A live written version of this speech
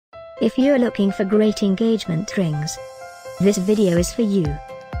If you're looking for great engagement rings, this video is for you.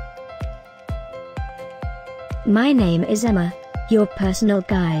 My name is Emma, your personal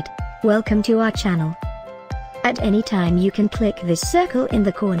guide. Welcome to our channel. At any time you can click this circle in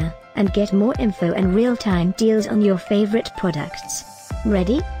the corner, and get more info and real-time deals on your favorite products.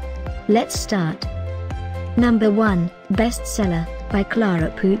 Ready? Let's start. Number 1, Bestseller, by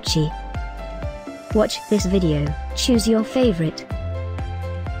Clara Pucci. Watch this video, choose your favorite.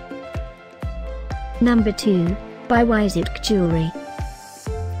 Number 2, by Wisitc Jewelry.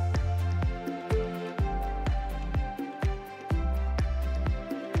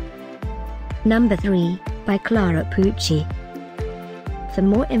 Number 3, by Clara Pucci. For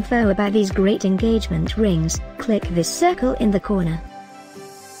more info about these great engagement rings, click this circle in the corner.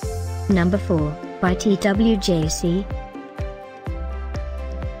 Number 4, by Twjc.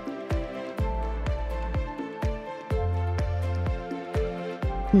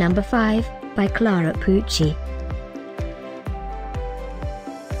 Number 5, by Clara Pucci.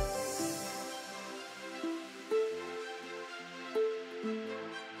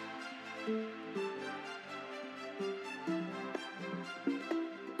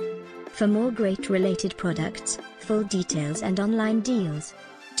 For more great related products, full details and online deals,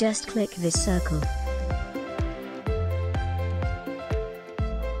 just click this circle.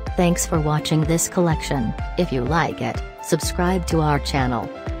 Thanks for watching this collection. If you like it, subscribe to our channel.